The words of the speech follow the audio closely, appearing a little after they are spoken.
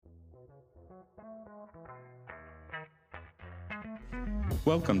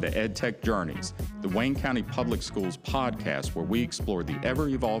Welcome to EdTech Journeys, the Wayne County Public Schools podcast where we explore the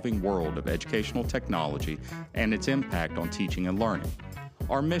ever-evolving world of educational technology and its impact on teaching and learning.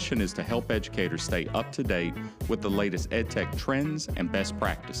 Our mission is to help educators stay up to date with the latest EdTech trends and best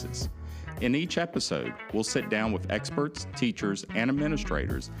practices. In each episode, we'll sit down with experts, teachers, and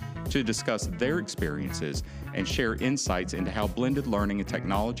administrators to discuss their experiences and share insights into how blended learning and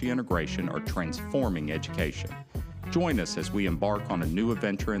technology integration are transforming education. Join us as we embark on a new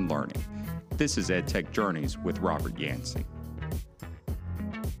adventure in learning. This is EdTech Journeys with Robert Yancey.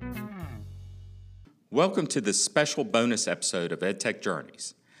 Welcome to this special bonus episode of EdTech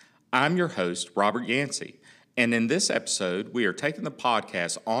Journeys. I'm your host, Robert Yancey, and in this episode, we are taking the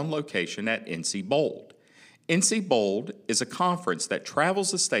podcast on location at NCBOLD. NCBOLD is a conference that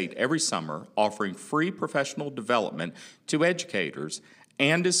travels the state every summer, offering free professional development to educators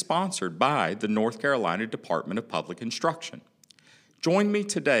and is sponsored by the North Carolina Department of Public Instruction. Join me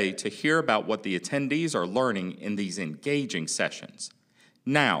today to hear about what the attendees are learning in these engaging sessions.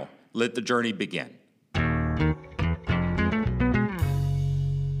 Now, let the journey begin.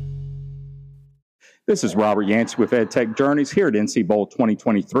 This is Robert Yancey with EdTech Journeys here at NCBOLD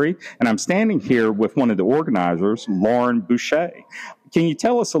 2023, and I'm standing here with one of the organizers, Lauren Boucher. Can you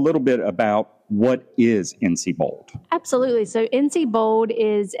tell us a little bit about what is NCBOLD? Absolutely. So NCBOLD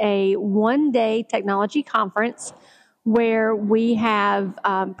is a one-day technology conference where we have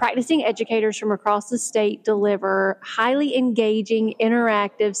practicing educators from across the state deliver highly engaging,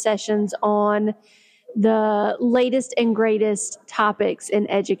 interactive sessions on the latest and greatest topics in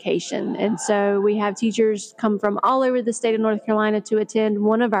education. And so we have teachers come from all over the state of North Carolina to attend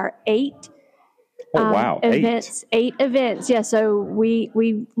one of our eight events. Eight events. Yeah. So we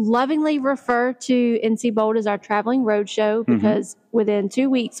lovingly refer to NCBOLD as our traveling roadshow because within 2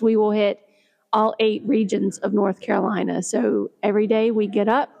 weeks we will hit all 8 regions of North Carolina. So every day we get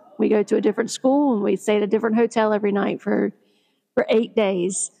up, we go to a different school, and we stay at a different hotel every night for 8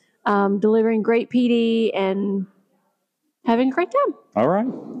 days, delivering great PD and having a great time. All right.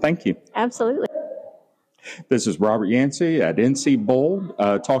 Thank you. Absolutely. This is Robert Yancey at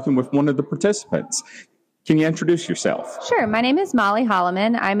NCBOLD, talking with one of the participants. Can you introduce yourself? Sure. My name is Molly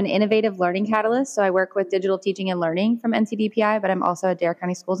Holloman. I'm an innovative learning catalyst, so I work with digital teaching and learning from NCDPI, but I'm also a Dare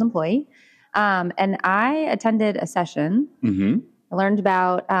County Schools employee. And I attended a session. I learned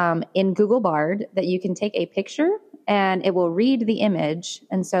about in Google Bard that you can take a picture and it will read the image.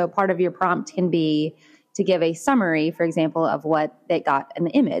 And so part of your prompt can be to give a summary, for example, of what they got in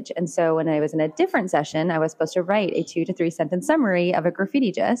the image. And so when I was in a different session, I was supposed to write a 2 to 3 sentence summary of a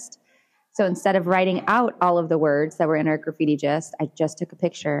graffiti gist. So instead of writing out all of the words that were in our graffiti gist, I just took a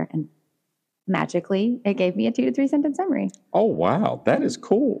picture and magically it gave me a 2 to 3 sentence summary. Oh, wow. That is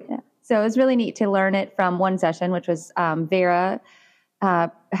cool. Yeah. So it was really neat to learn it from one session, which was Vera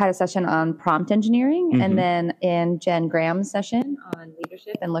had a session on prompt engineering, and then in Jen Graham's session on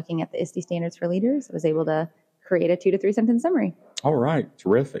leadership and looking at the ISTE standards for leaders, I was able to create a 2 to 3 sentence summary. All right.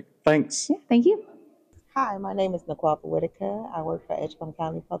 Terrific. Thanks. Yeah, thank you. Hi, my name is Naquapa Whitaker. I work for Edgecombe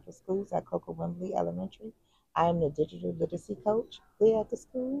County Public Schools at Cocoa Wembley Elementary. I am the digital literacy coach there at the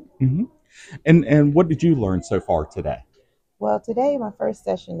school. And what did you learn so far today? Well, today, my first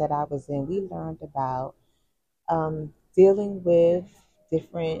session that I was in, we learned about dealing with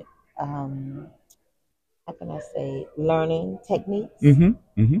different, learning techniques,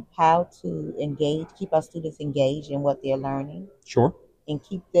 how to engage, keep our students engaged in what they're learning. Sure. And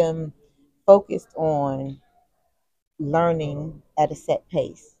keep them focused on learning at a set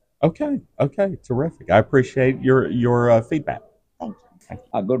pace. Okay. Terrific. I appreciate your feedback. Thank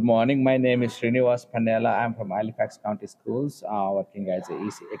you. Good morning. My name is Srinivas Panela. I'm from Halifax County Schools, working as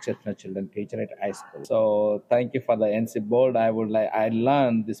an exceptional children teacher at high school. So thank you for the NCBOLD. I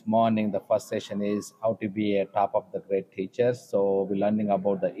learned this morning, the first session is how to be a top of the grade teacher. So we're learning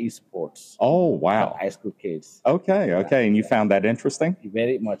about the esports. Oh, wow. For high school kids. Okay. And you found that interesting?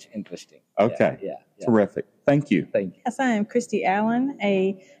 Very much interesting. Okay. Yeah. Terrific. Thank you. Yes, I am Christy Allen,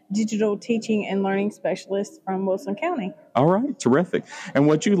 a digital teaching and learning specialist from Wilson County. All right. Terrific. And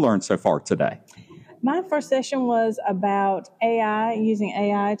what you learned so far today? My first session was about AI, using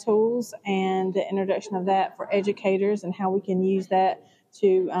AI tools and the introduction of that for educators and how we can use that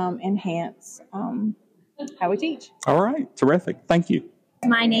to enhance how we teach. All right. Terrific. Thank you.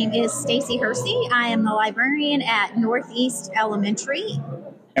 My name is Stacy Hersey. I am the librarian at Northeast Elementary.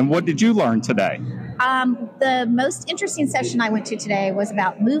 And what did you learn today? The most interesting session I went to today was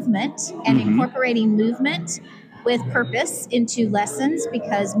about movement and incorporating movement with purpose into lessons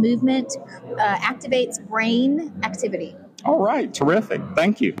because movement activates brain activity. All right. Terrific.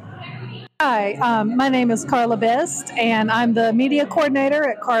 Thank you. Hi, my name is Carla Best, and I'm the media coordinator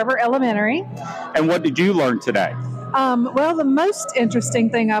at Carver Elementary. And what did you learn today? Well, the most interesting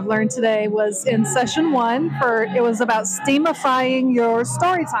thing I've learned today was in session 1. It was about STEAMifying your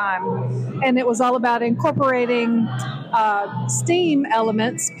story time, and it was all about incorporating STEAM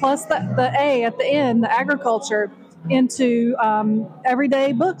elements plus the A at the end, the agriculture, into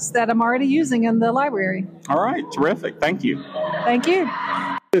everyday books that I'm already using in the library. All right, terrific. Thank you. Thank you.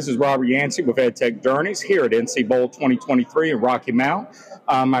 This is Robert Yancey with EdTech Journeys here at NCBOLD 2023 in Rocky Mount.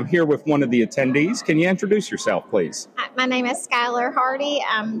 I'm here with one of the attendees. Can you introduce yourself, please? My name is Skylar Hardy.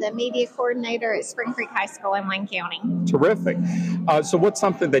 I'm the media coordinator at Spring Creek High School in Wayne County. Terrific. So what's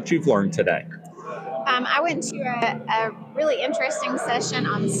something that you've learned today? I went to a really interesting session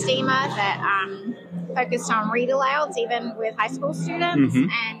on STEMA that focused on read-alouds, even with high school students, and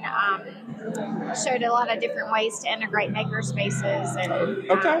showed a lot of different ways to integrate maker spaces and in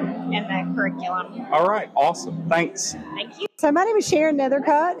the curriculum. All right, awesome. Thanks. Thank you. So my name is Sharon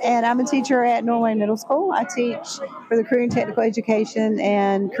Nethercutt, and I'm a teacher at Norway Middle School. I teach for the career and technical education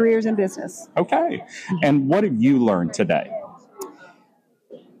and careers in business. Okay. And what have you learned today?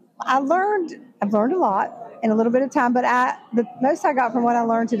 I've learned a lot in a little bit of time, but the most I got from what I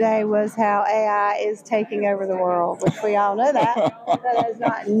learned today was how AI is taking over the world, which we all know that. That is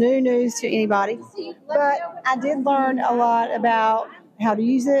not new news to anybody. But I did learn a lot about how to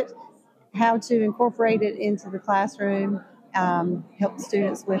use it, how to incorporate it into the classroom, help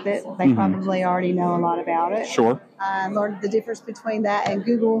students with it. They probably already know a lot about it. Sure. I learned the difference between that and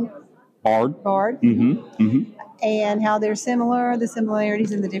Google Bard. And how they're similar, the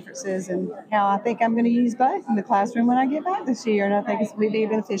similarities and the differences, and how I think I'm going to use both in the classroom when I get back this year, and I think it's going to be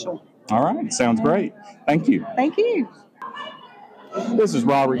beneficial. All right. Sounds great. Thank you. Thank you. This is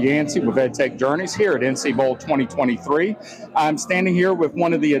Robert Yancey with EdTech Journeys here at NCBOLD 2023. I'm standing here with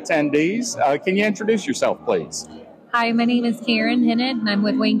one of the attendees. Can you introduce yourself, please? Hi, my name is Karen Hinnett, and I'm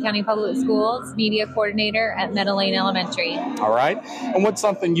with Wayne County Public Schools, Media Coordinator at Meadow Lane Elementary. All right. And what's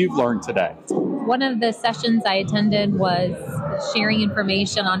something you've learned today? One of the sessions I attended was sharing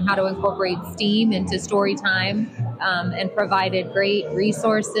information on how to incorporate STEAM into story time, and provided great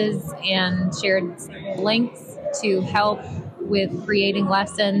resources and shared links to help with creating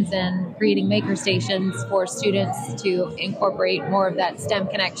lessons and creating maker stations for students to incorporate more of that STEM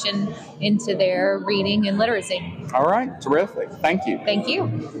connection into their reading and literacy. All right, terrific. Thank you. Thank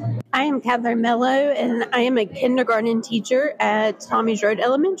you. I am Catherine Mello, and I am a kindergarten teacher at Tommy's Road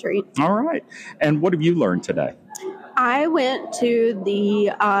Elementary. All right. And what have you learned today? I went to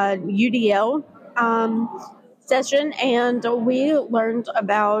the UDL session, and we learned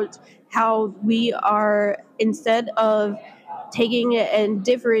about how we are, instead of taking it and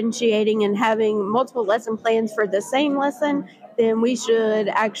differentiating and having multiple lesson plans for the same lesson, then we should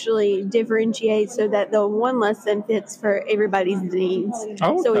actually differentiate so that the one lesson fits for everybody's needs. Okay.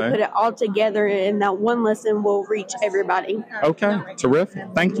 So we put it all together, and that one lesson will reach everybody. Okay, terrific.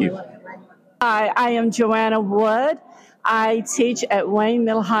 Thank you. Hi, I am Joanna Wood. I teach at Wayne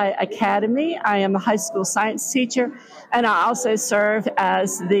Middle High Academy. I am a high school science teacher, and I also serve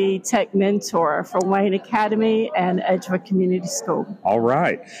as the tech mentor for Wayne Academy and Edgewood Community School. All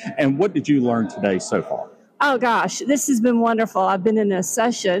right. And what did you learn today so far? Oh gosh, this has been wonderful. I've been in a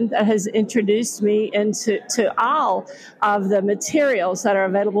session that has introduced me into all of the materials that are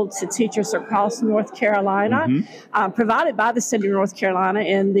available to teachers across North Carolina, provided by the state of North Carolina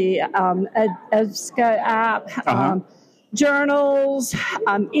in the EBSCO app, journals,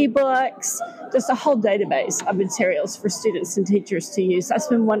 ebooks, just a whole database of materials for students and teachers to use. That's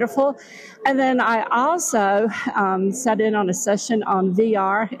been wonderful. And then I also sat in on a session on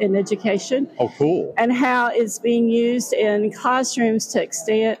VR in education. Oh, cool. And how it's being used in classrooms to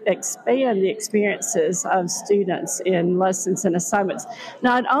expand the experiences of students in lessons and assignments.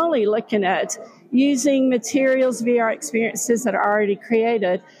 Not only looking at using materials, VR experiences that are already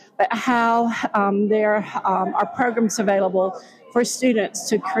created, but how there are programs available for students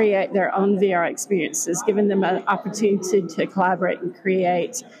to create their own VR experiences, giving them an opportunity to collaborate and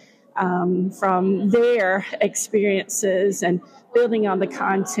create from their experiences and building on the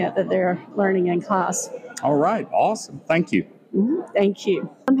content that they're learning in class. All right, awesome. Thank you. Thank you.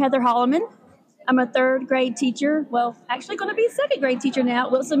 I'm Heather Holloman. I'm a third grade teacher. Well, actually going to be a second grade teacher now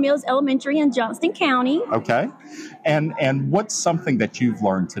at Wilson Mills Elementary in Johnston County. Okay. And what's something that you've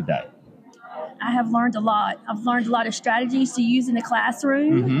learned today? I have learned a lot. I've learned a lot of strategies to use in the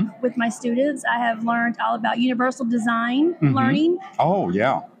classroom with my students. I have learned all about universal design learning. Oh,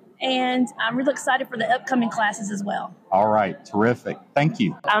 yeah. and I'm really excited for the upcoming classes as well. All right, terrific. Thank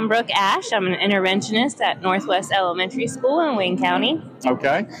you. I'm Brooke Ash. I'm an interventionist at Northwest Elementary School in Wayne County.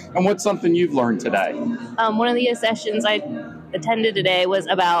 Okay, and what's something you've learned today? One of the sessions I attended today was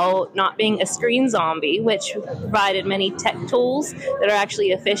about not being a screen zombie, which provided many tech tools that are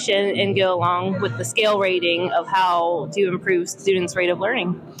actually efficient and go along with the scale rating of how to improve students' rate of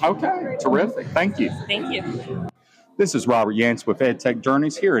learning. Okay, terrific. Thank you. Thank you. This is Robert Yancey with EdTech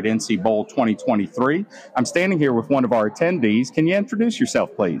Journeys here at NCBOLD 2023. I'm standing here with one of our attendees. Can you introduce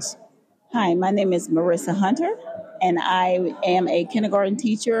yourself, please? Hi, my name is Marissa Hunter, and I am a kindergarten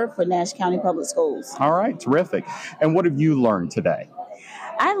teacher for Nash County Public Schools. All right, terrific. And what have you learned today?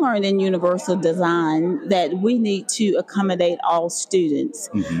 I learned in universal design that we need to accommodate all students.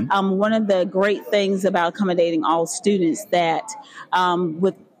 One of the great things about accommodating all students that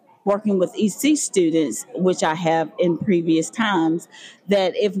with working with EC students, which I have in previous times,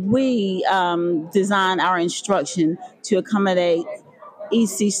 that if we design our instruction to accommodate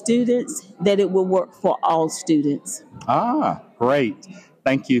EC students, that it will work for all students. Ah, great.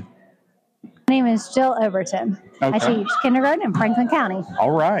 Thank you. My name is Jill Overton. I teach kindergarten in Franklin County.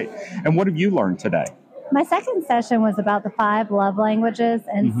 All right. And what have you learned today? My second session was about the 5 love languages.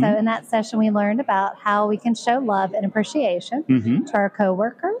 And so in that session, we learned about how we can show love and appreciation to our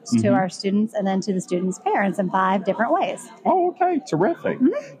coworkers, to our students, and then to the students' parents in 5 different ways. Oh, okay. Terrific.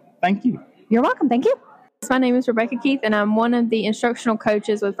 Thank you. You're welcome. Thank you. My name is Rebecca Keith, and I'm one of the instructional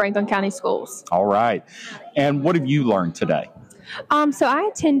coaches with Franklin County Schools. All right. And what have you learned today? So I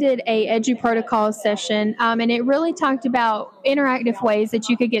attended a EduProtocol session, and it really talked about interactive ways that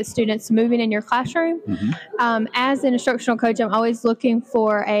you could get students moving in your classroom. As an instructional coach, I'm always looking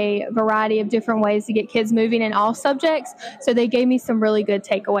for a variety of different ways to get kids moving in all subjects. So they gave me some really good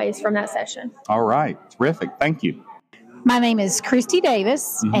takeaways from that session. All right. Terrific. Thank you. My name is Christy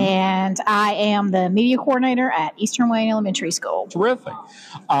Davis, and I am the media coordinator at Eastern Wayne Elementary School. Terrific.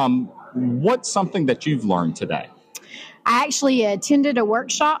 What's something that you've learned today? I actually attended a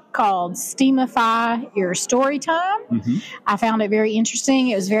workshop called Steamify Your Story Time. I found it very interesting.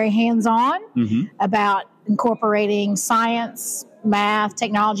 It was very hands-on about incorporating science, math,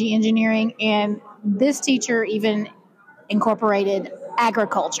 technology, engineering, and this teacher even incorporated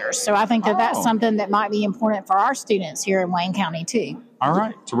agriculture. So I think that that's something that might be important for our students here in Wayne County too. All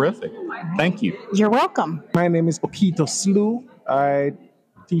right. Terrific. Thank you. You're welcome. My name is Okito Slew. I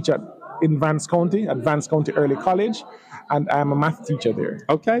teach in Vance County, at Vance County Early College, and I'm a math teacher there.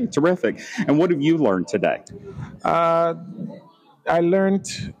 Okay, terrific. And what have you learned today? I went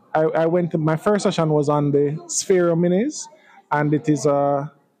to my first session was on the Sphero Minis, and it is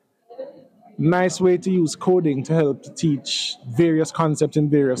a nice way to use coding to help to teach various concepts in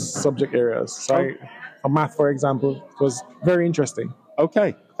various subject areas. So for math, for example, it was very interesting.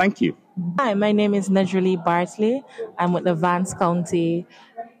 Okay, thank you. Hi, my name is Nedrily Bartley. I'm with the Vance County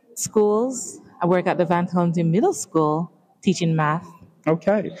Schools. I work at the Vance County Middle School teaching math.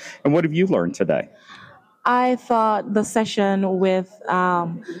 Okay. And what have you learned today? I thought the session with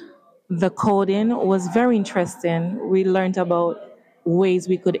the coding was very interesting. We learned about ways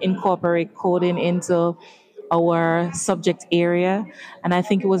we could incorporate coding into our subject area. And I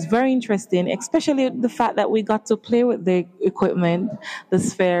think it was very interesting, especially the fact that we got to play with the equipment, the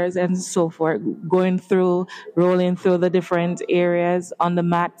spheres and so forth, rolling through the different areas on the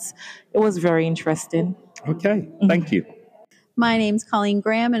mats. It was very interesting. Okay, thank you. My name's Colleen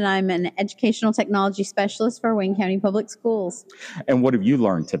Graham, and I'm an educational technology specialist for Wayne County Public Schools. And what have you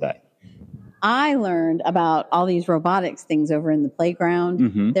learned today? I learned about all these robotics things over in the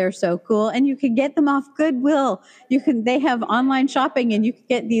playground. They're so cool, and you can get them off Goodwill. They have online shopping, and you can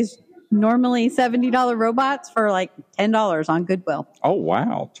get these normally $70 robots for like $10 on Goodwill. Oh,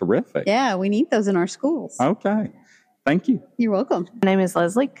 wow. Terrific. Yeah, we need those in our schools. Okay. Thank you. You're welcome. My name is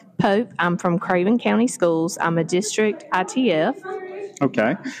Leslie Pope. I'm from Craven County Schools. I'm a district ITF.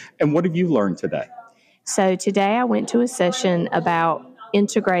 Okay. And what have you learned today? So today I went to a session about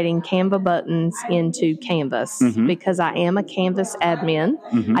integrating Canva buttons into Canvas because I am a Canvas admin.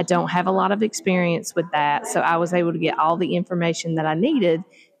 I don't have a lot of experience with that. So I was able to get all the information that I needed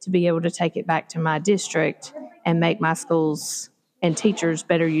to be able to take it back to my district and make my schools and teachers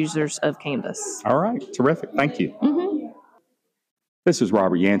better users of Canvas. All right. Terrific. Thank you. This is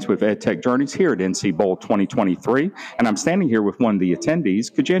Robert Yancey with EdTech Journeys here at NCBOLD 2023, and I'm standing here with one of the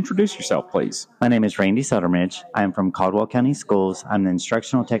attendees. Could you introduce yourself, please? My name is Randy Suttermidge. I am from Caldwell County Schools. I'm the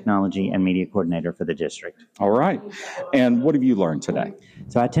Instructional Technology and Media Coordinator for the district. All right. And what have you learned today?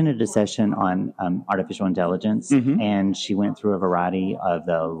 So I attended a session on artificial intelligence, and she went through a variety of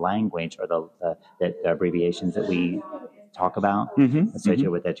the language or the abbreviations that we talk about Mm-hmm.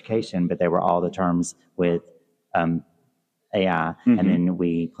 associated with education, but they were all the terms with AI. And then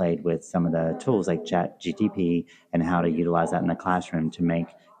we played with some of the tools like ChatGPT and how to utilize that in the classroom to make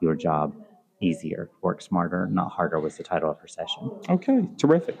your job easier. Work smarter, not harder was the title of her session. Okay,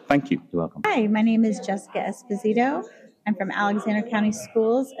 terrific. Thank you. You're welcome. Hi, my name is Jessica Esposito. I'm from Alexander County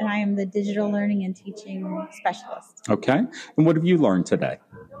Schools, and I am the Digital Learning and Teaching Specialist. Okay. And what have you learned today?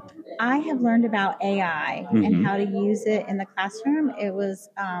 I have learned about AI and how to use it in the classroom. It was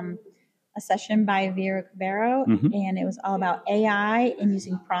a session by Vera Cabero, and it was all about AI and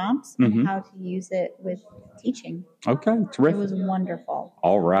using prompts and how to use it with teaching. Okay, terrific. It was wonderful.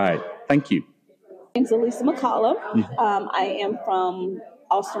 All right. Thank you. My name's Elisa McCollum. I am from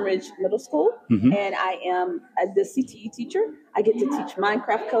Austin Ridge Middle School, and I am the CTE teacher. I get to teach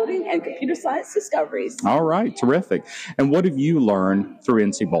Minecraft coding and computer science discoveries. All right, terrific. And what have you learned through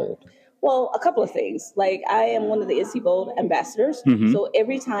NCBOLD? Well, a couple of things. Like, I am one of the NCBOLD ambassadors, so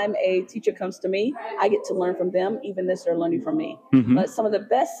every time a teacher comes to me, I get to learn from them, even as they're learning from me. But some of the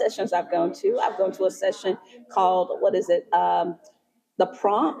best sessions I've gone to a session called, The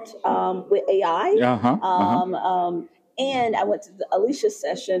Prompt with AI. And I went to the Alicia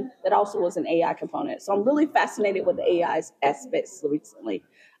session that also was an AI component. So I'm really fascinated with the AI aspects recently.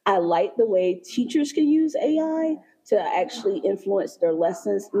 I like the way teachers can use AI to actually influence their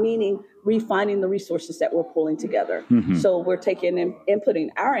lessons, meaning refining the resources that we're pulling together. So we're taking and inputting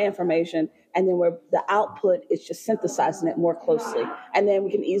our information, and then the output is just synthesizing it more closely. And then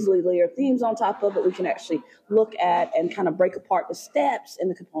we can easily layer themes on top of it. We can actually look at and kind of break apart the steps and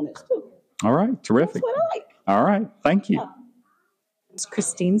the components too. All right, terrific. That's what I like. All right, thank you. It's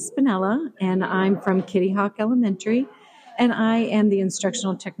Christine Spinella, and I'm from Kitty Hawk Elementary, and I am the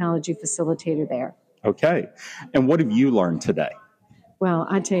instructional technology facilitator there. Okay. And what have you learned today? Well,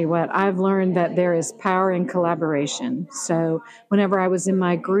 I tell you what, I've learned that there is power in collaboration. So whenever I was in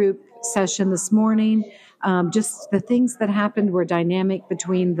my group session this morning, just the things that happened were dynamic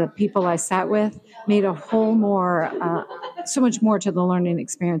between the people I sat with, made a whole more, so much more to the learning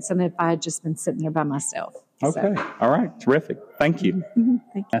experience than if I had just been sitting there by myself. Okay. All right. Terrific. Thank you. Thank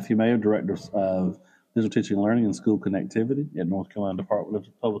you. Matthew Mayo, Director of Digital Teaching and Learning and School Connectivity at North Carolina Department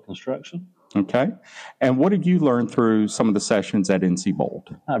of Public Instruction. Okay. And what did you learn through some of the sessions at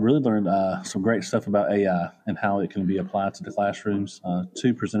NCBOLD? I really learned some great stuff about AI and how it can be applied to the classrooms.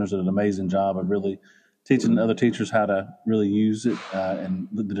 Two presenters did an amazing job of really teaching other teachers how to really use it and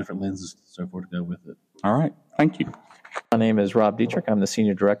the different lenses and so forth to go with it. All right. Thank you. My name is Rob Dietrich. I'm the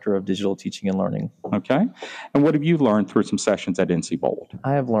Senior Director of Digital Teaching and Learning. Okay. And what have you learned through some sessions at NCBOLD?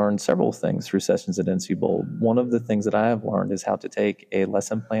 I have learned several things through sessions at NCBOLD. One of the things that I have learned is how to take a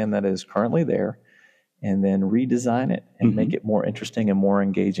lesson plan that is currently there and then redesign it and make it more interesting and more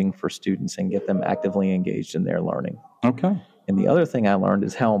engaging for students and get them actively engaged in their learning. Okay. And the other thing I learned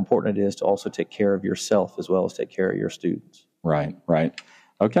is how important it is to also take care of yourself as well as take care of your students. Right, right.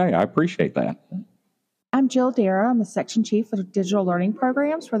 Okay, I appreciate that. I'm Jill Dara. I'm the Section Chief for Digital Learning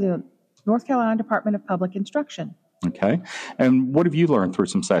Programs for the North Carolina Department of Public Instruction. Okay. And what have you learned through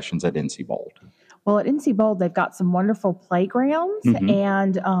some sessions at NCBOLD? Well, at NCBOLD, they've got some wonderful playgrounds,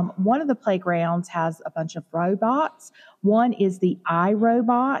 and one of the playgrounds has a bunch of robots. One is the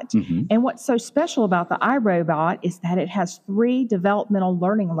iRobot, and what's so special about the iRobot is that it has 3 developmental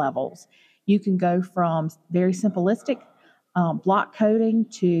learning levels. You can go from very simplistic block coding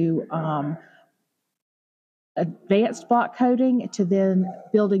to advanced block coding to then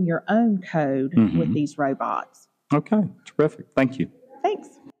building your own code with these robots. Okay, terrific. Thank you. Thanks.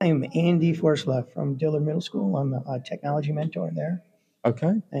 I'm Andy Forsleff from Dillard Middle School. I'm a technology mentor there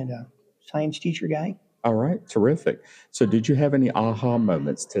Okay. and a science teacher guy. All right, terrific. So did you have any aha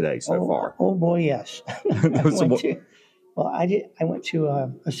moments today so far? Oh boy, yes. I went to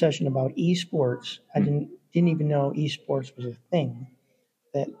a session about esports. I didn't even know esports was a thing.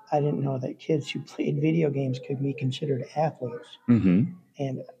 That I didn't know that kids who played video games could be considered athletes.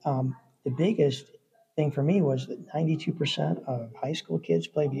 And the biggest thing for me was that 92% of high school kids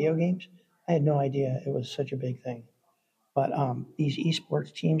play video games. I had no idea it was such a big thing. But these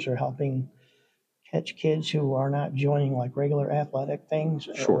esports teams are helping catch kids who are not joining like regular athletic things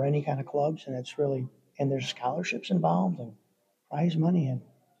or any kind of clubs. And it's really, and there's scholarships involved and prize money. And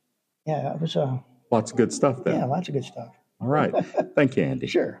yeah, it was lots of good stuff there. Yeah, lots of good stuff. All right. Thank you, Andy.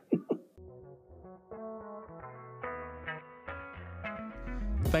 Sure.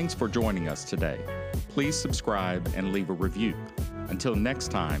 Thanks for joining us today. Please subscribe and leave a review. Until next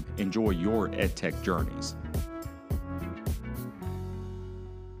time, enjoy your EdTech journeys.